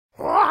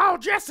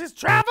Jesse's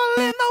traveling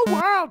the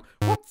world.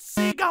 What's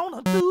he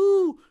gonna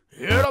do?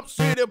 Hit up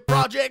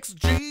CDProjekt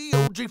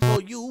GOG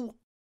for you.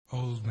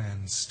 Old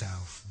Man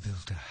Stauff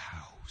built a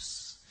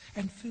house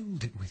and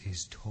filled it with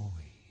his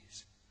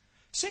toys.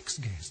 6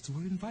 guests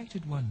were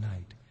invited one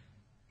night.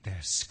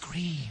 Their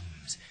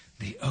screams,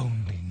 the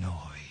only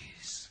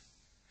noise.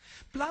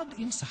 Blood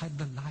inside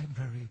the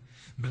library,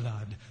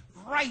 blood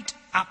right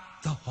up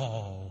the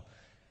hall,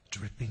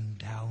 dripping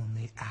down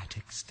the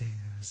attic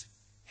stairs.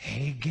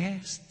 Hey,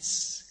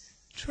 guests,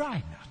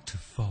 try not to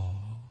fall.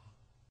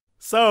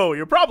 So,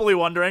 you're probably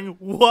wondering,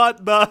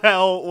 what the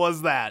hell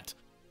was that?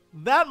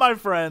 That, my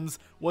friends,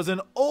 was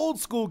an old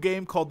school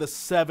game called The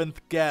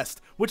Seventh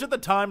Guest, which at the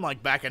time,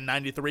 like back in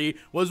 '93,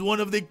 was one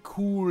of the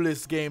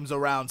coolest games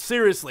around.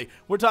 Seriously,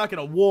 we're talking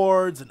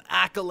awards and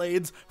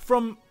accolades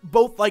from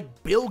both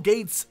like Bill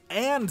Gates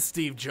and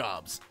Steve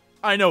Jobs.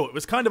 I know, it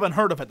was kind of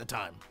unheard of at the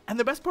time. And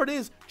the best part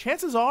is,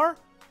 chances are,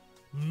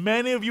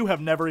 many of you have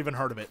never even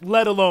heard of it,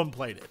 let alone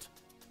played it.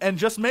 And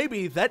just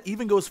maybe, that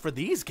even goes for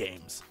these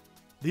games.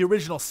 The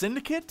original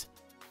Syndicate?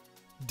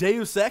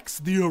 Deus Ex,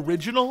 the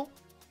original?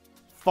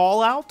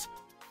 Fallout?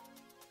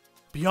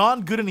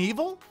 Beyond Good and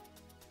Evil?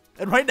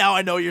 And right now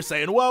I know you're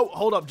saying, whoa,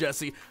 hold up,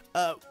 Jesse.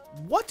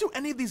 What do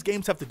any of these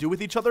games have to do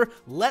with each other,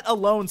 let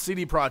alone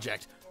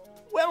CDProjekt?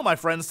 Well, my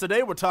friends,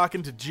 today we're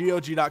talking to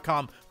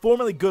GOG.com,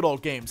 formerly Good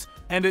Old Games,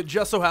 and it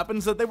just so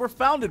happens that they were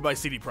founded by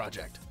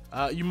CDProjekt.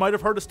 You might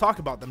have heard us talk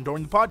about them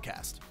during the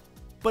podcast.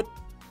 But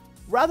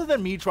rather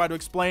than me try to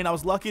explain, I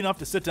was lucky enough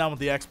to sit down with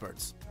the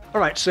experts.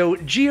 All right, so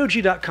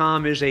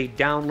GOG.com is a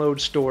download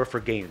store for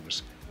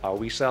games.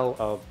 We sell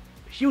a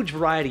huge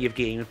variety of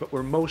games, but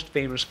we're most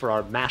famous for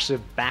our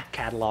massive back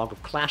catalog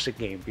of classic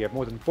games. We have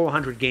more than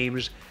 400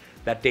 games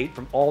that date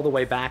from all the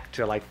way back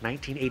to like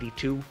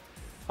 1982.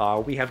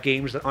 We have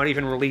games that aren't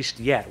even released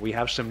yet. We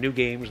have some new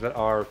games that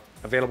are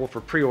available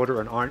for pre-order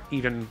and aren't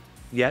even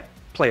yet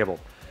playable.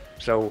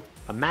 So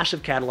a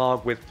massive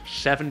catalog with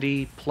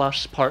 70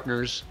 plus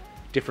partners,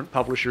 different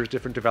publishers,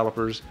 different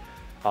developers.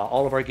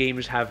 All of our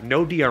games have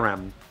no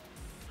DRM,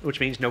 which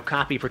means no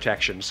copy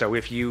protection. So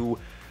if you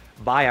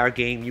buy our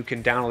game, you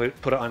can download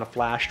it, put it on a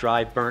flash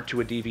drive, burn it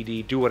to a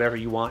DVD, do whatever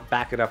you want,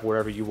 back it up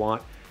wherever you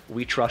want.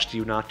 We trust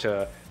you not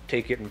to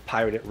take it and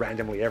pirate it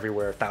randomly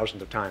everywhere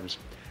thousands of times.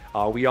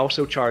 We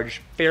also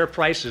charge fair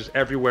prices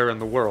everywhere in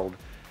the world.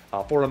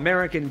 For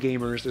American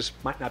gamers, this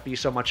might not be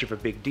so much of a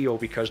big deal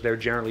because they're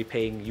generally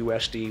paying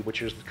USD,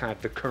 which is kind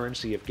of the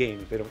currency of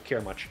games. They don't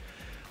care much.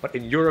 But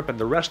in Europe and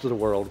the rest of the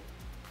world,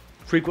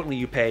 frequently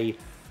you pay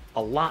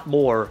a lot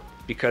more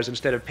because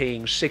instead of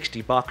paying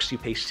 60 bucks, you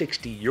pay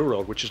 60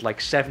 euro, which is like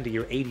 70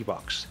 or 80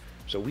 bucks.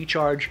 So we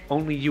charge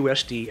only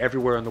USD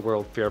everywhere in the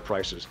world, fair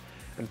prices.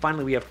 And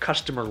finally, we have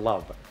customer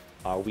love.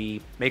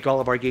 We make all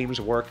of our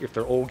games work. If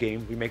they're old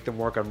games, we make them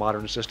work on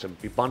modern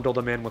systems. We bundle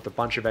them in with a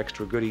bunch of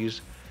extra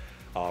goodies.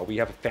 We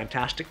have a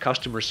fantastic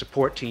customer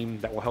support team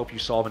that will help you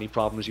solve any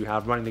problems you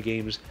have running the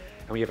games.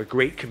 And we have a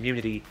great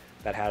community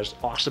that has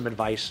awesome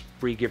advice,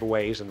 free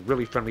giveaways, and a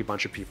really friendly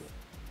bunch of people.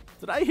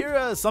 Did I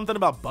hear something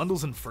about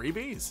bundles and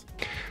freebies?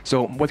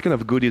 So what kind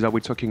of goodies are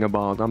we talking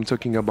about? I'm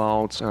talking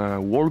about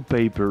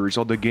wallpapers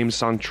or the game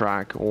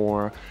soundtrack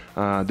or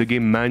the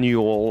game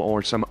manual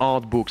or some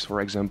art books,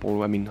 for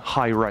example. I mean,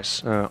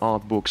 high-res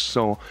art books.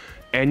 So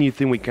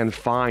anything we can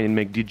find and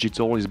make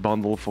digital is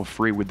bundled for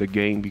free with the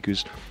game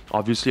because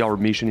obviously our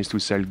mission is to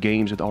sell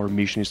games and our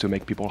mission is to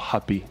make people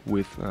happy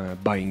with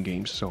buying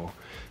games. So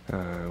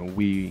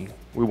we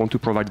want to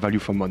provide value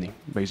for money,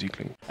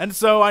 basically. And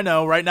so I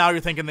know right now you're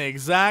thinking the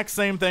exact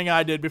same thing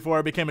I did before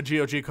I became a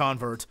GOG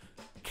convert.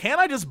 Can't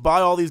I just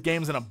buy all these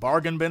games in a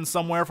bargain bin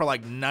somewhere for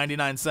like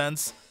 99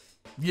 cents?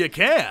 You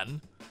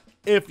can,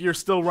 if you're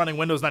still running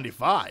Windows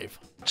 95.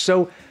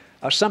 So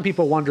some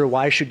people wonder,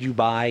 why should you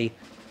buy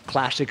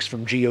classics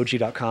from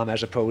GOG.com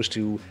as opposed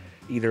to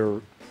either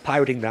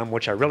pirating them,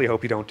 which I really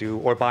hope you don't do,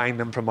 or buying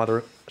them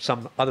from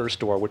some other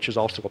store, which is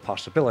also a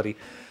possibility.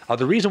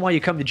 The reason why you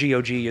come to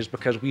GOG is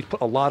because we've put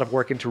a lot of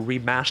work into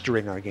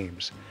remastering our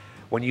games.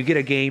 When you get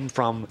a game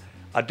from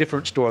a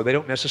different store, they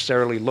don't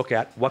necessarily look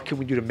at what can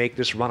we do to make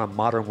this run on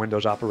modern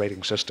Windows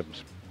operating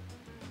systems.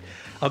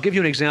 I'll give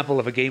you an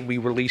example of a game we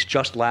released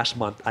just last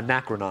month,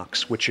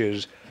 Anachronox, which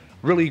is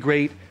really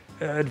great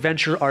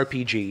adventure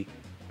RPG,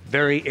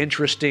 very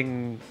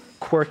interesting,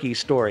 quirky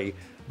story,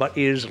 but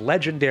is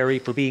legendary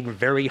for being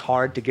very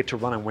hard to get to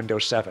run on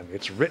Windows 7.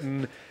 It's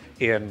written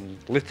in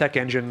Lithtech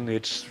engine.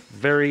 It's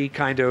very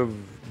kind of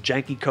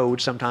janky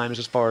code sometimes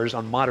as far as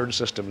on modern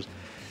systems.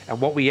 And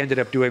what we ended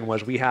up doing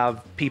was we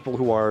have people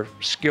who are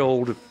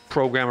skilled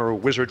programmer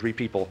wizardry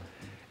people,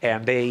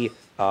 and they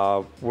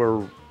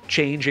were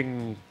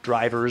changing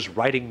drivers,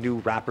 writing new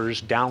wrappers,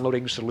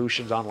 downloading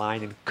solutions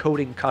online, and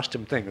coding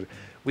custom things.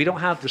 We don't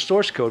have the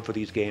source code for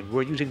these games.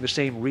 We're using the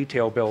same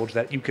retail builds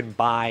that you can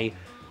buy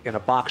in a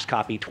box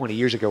copy 20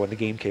 years ago when the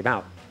game came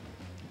out.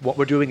 What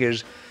we're doing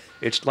is,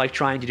 it's like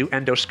trying to do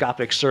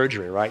endoscopic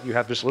surgery, right? You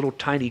have this little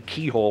tiny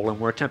keyhole, and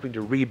we're attempting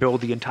to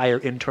rebuild the entire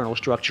internal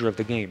structure of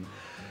the game.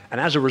 And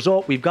as a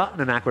result, we've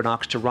gotten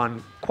Anachronox to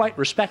run quite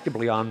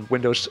respectably on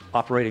Windows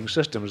operating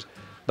systems,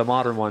 the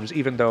modern ones,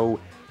 even though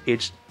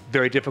it's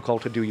very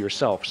difficult to do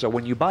yourself. So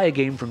when you buy a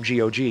game from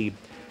GOG, in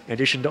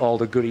addition to all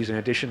the goodies, in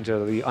addition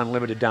to the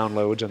unlimited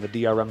downloads and the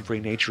DRM-free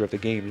nature of the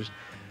games,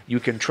 you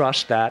can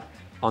trust that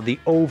on the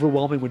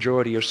overwhelming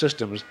majority of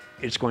systems,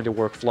 it's going to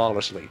work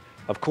flawlessly.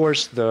 Of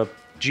course, the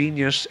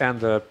genius and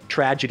the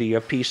tragedy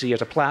of PC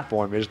as a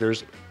platform is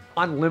there's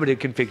unlimited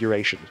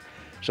configurations.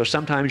 So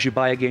sometimes you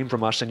buy a game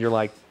from us and you're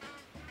like,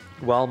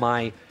 well,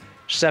 my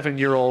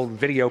 7-year-old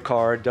video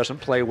card doesn't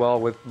play well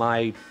with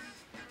my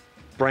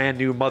brand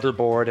new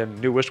motherboard and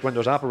newest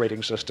Windows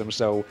operating system,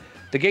 so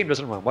the game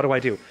doesn't run. What do I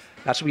do?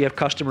 That's what we have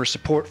customer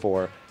support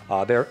for.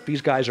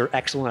 These guys are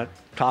excellent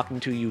at talking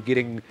to you,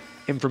 getting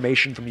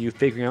information from you,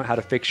 figuring out how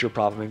to fix your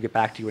problem, and get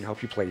back to you and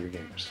help you play your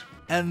games.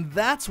 And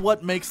that's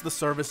what makes the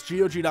service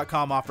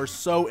GOG.com offers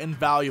so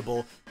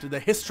invaluable to the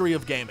history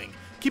of gaming,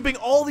 keeping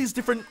all these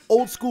different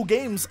old school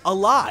games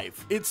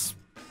alive. It's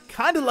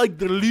kind of like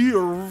the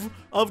lure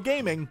of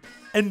gaming.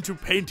 And to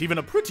paint even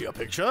a prettier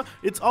picture,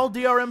 it's all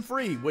DRM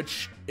free,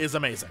 which is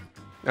amazing.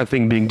 I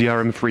think being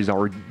DRM free is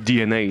our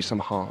DNA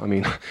somehow. I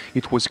mean,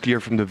 it was clear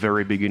from the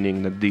very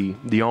beginning that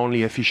the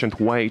only efficient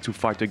way to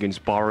fight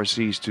against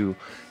piracy is to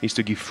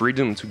give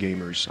freedom to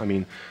gamers. I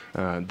mean,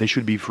 they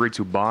should be free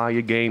to buy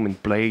a game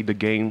and play the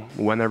game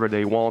whenever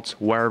they want,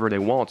 wherever they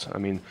want. I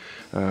mean,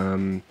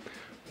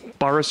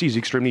 piracy is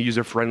extremely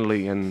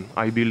user-friendly, and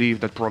I believe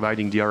that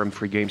providing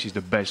DRM-free games is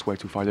the best way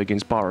to fight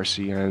against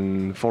piracy,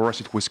 and for us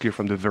it was clear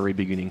from the very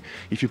beginning.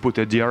 If you put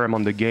a DRM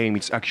on the game,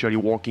 it's actually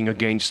working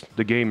against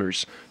the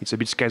gamers. It's a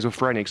bit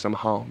schizophrenic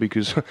somehow,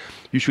 because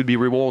you should be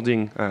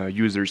rewarding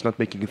users, not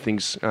making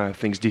things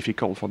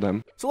difficult for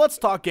them. So let's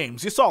talk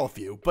games. You saw a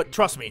few, but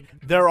trust me,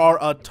 there are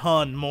a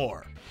ton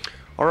more.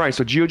 Alright,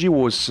 so GOG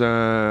was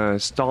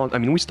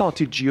we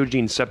started GOG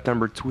in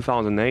September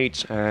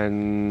 2008,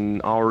 and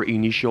our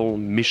initial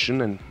mission,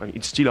 and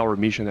it's still our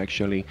mission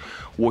actually,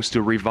 was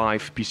to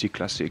revive PC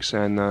classics.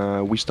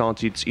 And we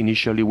started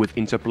initially with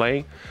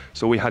Interplay,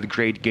 so we had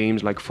great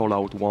games like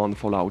Fallout 1,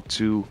 Fallout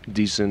 2,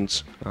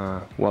 Descent,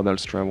 what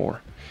else, Trevor?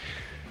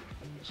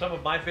 Some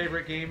of my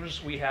favorite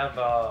games, we have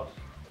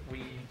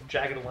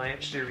Jagged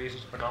Alliance series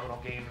is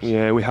phenomenal games.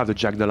 Yeah, we have the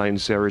Jagged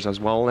Alliance series as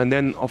well. And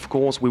then, of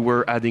course, we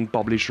were adding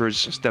publishers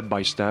step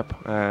by step,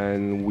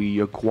 and we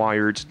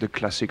acquired the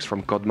classics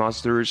from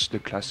Codemasters, the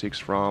classics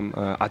from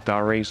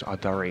Atari. So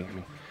Atari,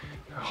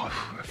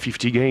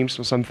 50 games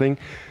or something.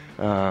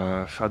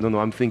 I don't know,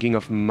 I'm thinking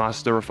of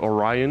Master of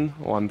Orion,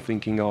 or I'm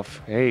thinking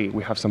of, hey,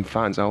 we have some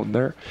fans out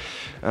there.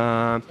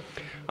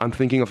 I'm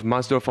thinking of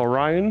Master of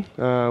Orion.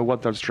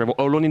 What else, Trevor?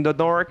 Alone in the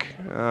Dark.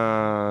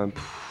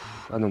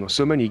 I don't know,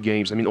 so many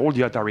games. I mean, all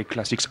the Atari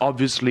classics,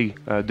 obviously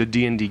the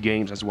D&D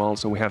games as well.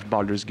 So we have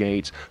Baldur's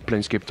Gate,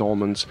 Planescape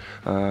Torment,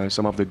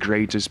 some of the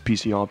greatest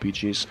PC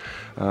RPGs.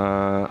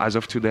 As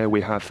of today, we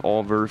have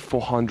over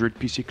 400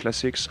 PC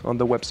classics on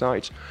the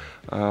website.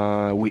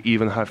 We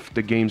even have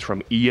the games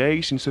from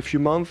EA since a few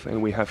months,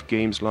 and we have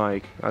games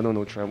like, I don't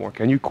know, Trevor,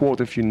 can you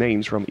quote a few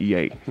names from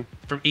EA?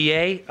 From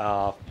EA,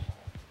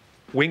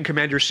 Wing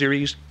Commander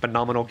series,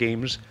 phenomenal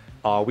games.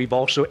 We've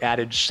also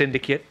added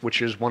Syndicate,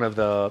 which is one of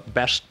the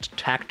best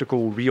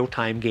tactical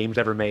real-time games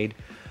ever made.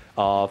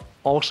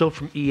 Also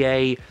from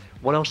EA,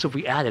 what else have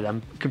we added?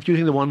 I'm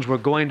confusing the ones we're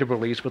going to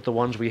release with the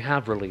ones we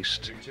have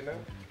released.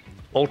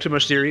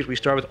 Ultima series, we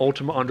start with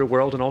Ultima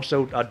Underworld, and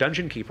also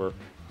Dungeon Keeper,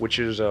 which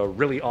is a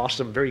really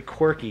awesome, very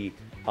quirky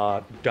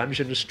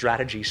dungeon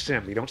strategy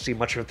sim. You don't see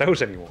much of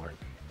those anymore.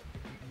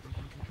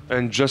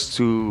 And just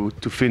to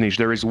finish,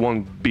 there is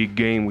one big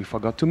game we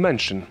forgot to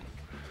mention.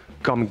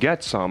 Come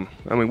get some.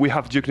 I mean, we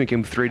have Duke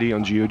Nukem 3D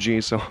on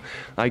GOG, so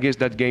I guess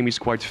that game is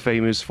quite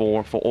famous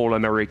for all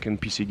American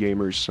PC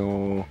gamers,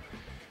 so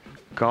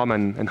come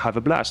and have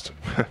a blast.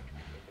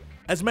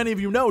 As many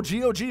of you know,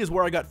 GOG is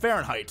where I got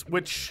Fahrenheit,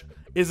 which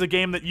is a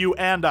game that you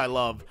and I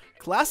love.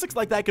 Classics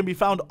like that can be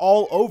found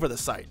all over the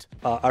site.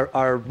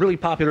 Our really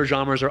popular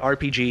genres are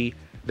RPG,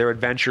 their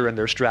adventure, and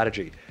their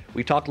strategy.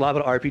 We talked a lot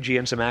about RPG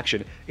and some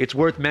action. It's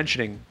worth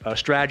mentioning,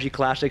 strategy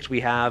classics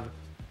we have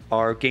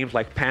are games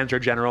like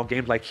Panzer General,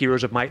 games like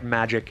Heroes of Might and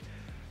Magic.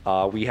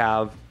 We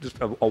have just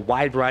a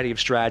wide variety of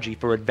strategy.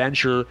 For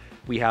adventure,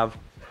 we have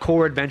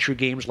core adventure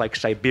games like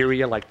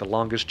Siberia, like The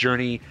Longest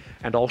Journey,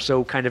 and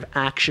also kind of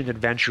action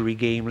adventure-y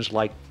games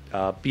like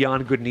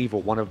Beyond Good and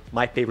Evil, one of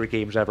my favorite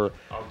games ever.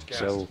 Outcast.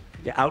 So,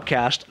 yeah,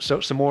 Outcast. So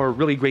some more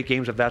really great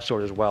games of that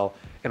sort as well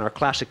in our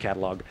classic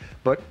catalog.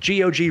 But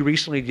GOG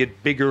recently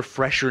did bigger,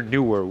 fresher,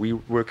 newer.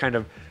 We're kind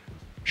of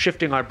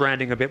shifting our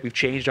branding a bit. We've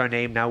changed our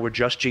name. Now we're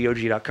just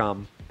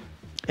GOG.com.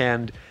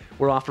 And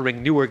we're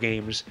offering newer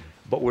games,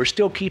 but we're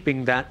still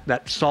keeping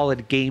that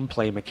solid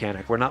gameplay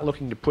mechanic. We're not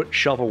looking to put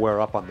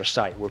shovelware up on the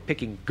site. We're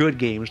picking good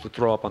games to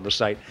throw up on the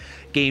site.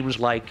 Games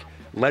like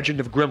Legend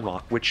of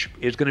Grimrock, which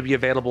is going to be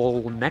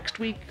available next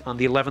week on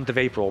the 11th of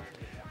April,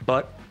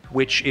 but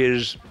which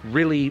is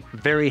really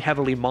very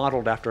heavily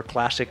modeled after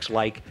classics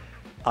like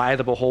Eye of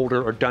the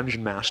Beholder or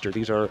Dungeon Master.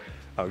 These are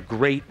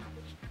great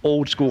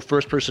old-school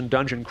first-person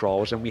dungeon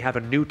crawls, and we have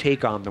a new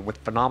take on them with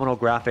phenomenal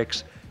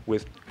graphics,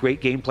 with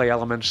great gameplay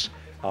elements,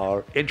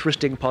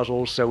 interesting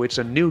puzzles. So it's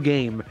a new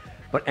game,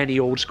 but any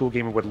old school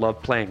gamer would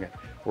love playing it.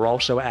 We've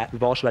also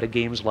added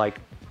games like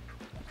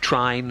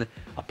Trine,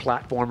 a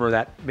platformer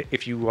that,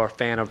 if you are a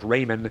fan of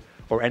Rayman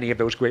or any of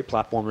those great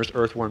platformers,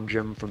 Earthworm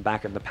Jim from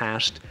back in the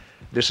past,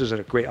 this is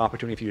a great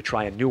opportunity for you to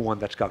try a new one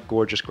that's got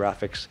gorgeous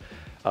graphics.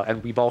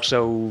 And we've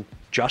also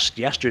just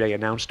yesterday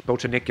announced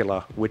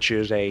Botanicula, which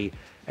is a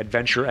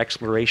adventure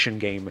exploration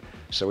game.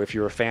 So if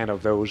you're a fan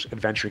of those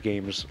adventure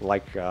games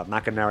like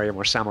Machinarium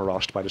or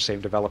Samarost by the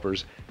same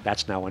developers,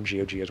 that's now on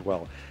GOG as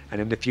well. And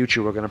in the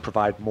future, we're going to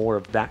provide more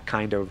of that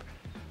kind of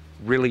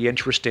really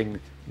interesting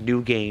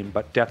new game,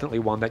 but definitely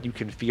one that you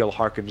can feel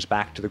harkens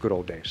back to the good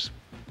old days.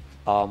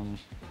 I'll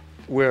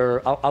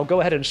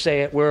go ahead and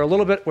say it.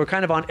 We're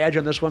kind of on edge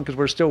on this one because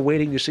we're still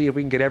waiting to see if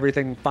we can get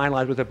everything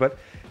finalized with it, but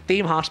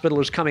Theme Hospital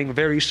is coming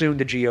very soon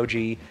to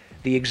GOG.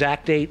 The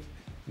exact date,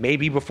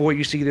 maybe before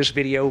you see this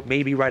video,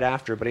 maybe right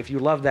after, but if you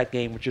love that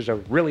game, which is a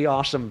really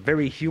awesome,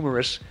 very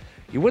humorous,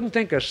 you wouldn't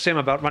think a sim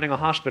about running a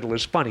hospital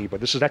is funny, but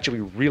this is actually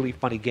a really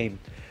funny game.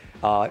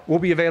 Will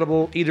be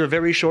available either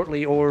very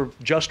shortly or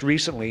just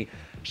recently,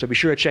 so be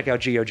sure to check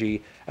out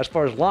GOG. As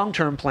far as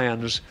long-term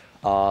plans,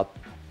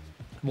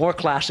 more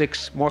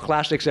classics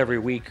every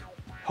week,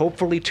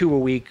 hopefully 2 a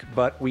week,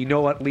 but we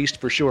know at least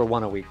for sure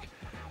 1 a week.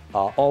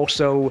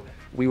 Also,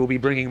 we will be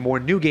bringing more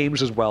new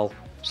games as well,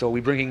 so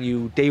we'll be bringing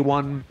you day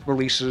one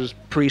releases,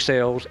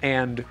 pre-sales,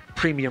 and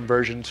premium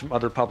versions from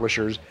other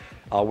publishers.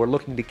 We're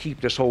looking to keep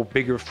this whole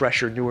bigger,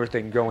 fresher, newer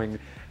thing going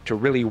to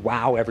really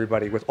wow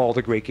everybody with all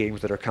the great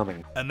games that are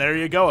coming. And there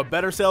you go, a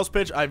better sales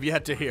pitch I've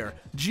yet to hear.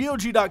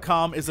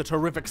 GOG.com is a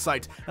terrific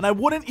site, and I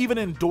wouldn't even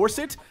endorse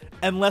it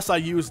unless I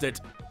used it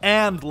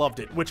and loved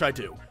it, which I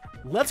do.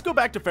 Let's go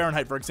back to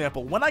Fahrenheit, for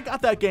example. When I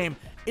got that game,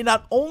 it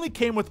not only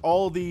came with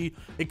all the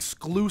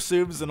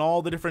exclusives and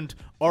all the different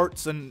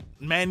arts and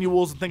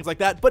manuals and things like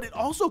that, but it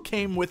also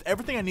came with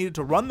everything I needed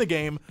to run the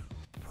game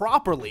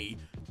properly,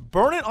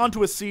 burn it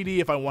onto a CD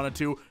if I wanted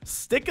to,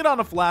 stick it on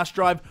a flash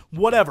drive,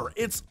 whatever.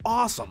 It's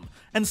awesome.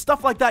 And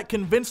stuff like that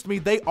convinced me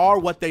they are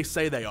what they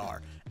say they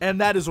are.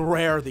 And that is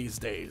rare these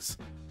days.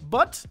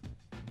 But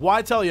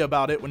why tell you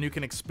about it when you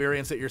can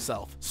experience it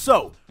yourself?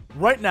 So,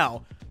 right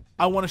now,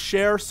 I want to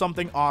share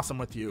something awesome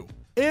with you.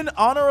 In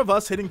honor of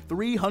us hitting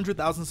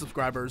 300,000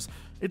 subscribers,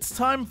 it's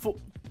time for...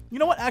 You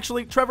know what?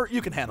 Actually, Trevor,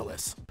 you can handle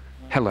this.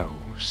 Hello,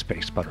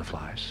 space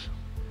butterflies.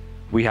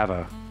 We have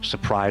a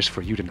surprise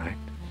for you tonight.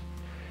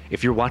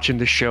 If you're watching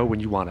this show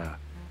and you want to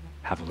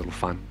have a little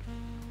fun,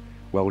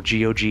 well,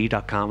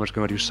 GOG.com is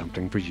going to do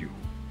something for you.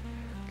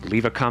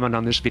 Leave a comment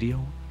on this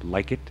video,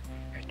 like it,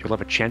 and you'll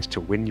have a chance to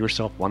win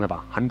yourself one of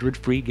 100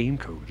 free game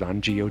codes on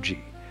GOG.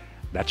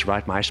 That's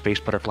right, my space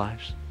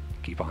butterflies.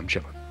 Keep on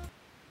chilling.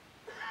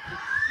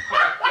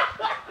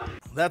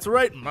 That's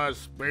right, my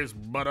space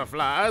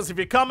butterflies. If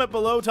you comment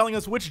below telling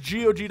us which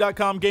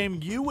GOG.com game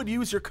you would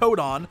use your code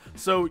on,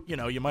 so, you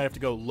know, you might have to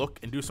go look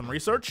and do some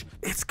research.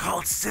 It's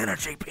called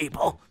Synergy,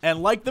 people.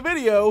 And like the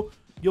video,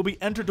 you'll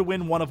be entered to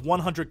win one of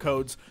 100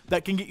 codes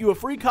that can get you a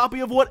free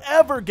copy of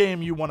whatever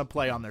game you want to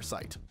play on their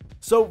site.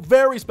 So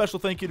very special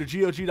thank you to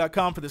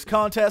GOG.com for this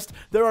contest.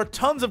 There are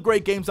tons of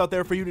great games out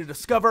there for you to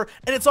discover,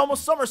 and it's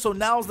almost summer, so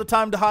now's the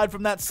time to hide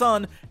from that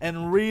sun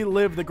and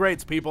relive the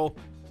greats, people.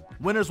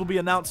 Winners will be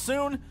announced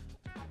soon,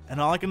 and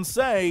all I can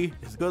say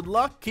is good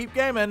luck, keep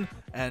gaming,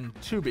 and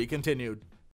to be continued.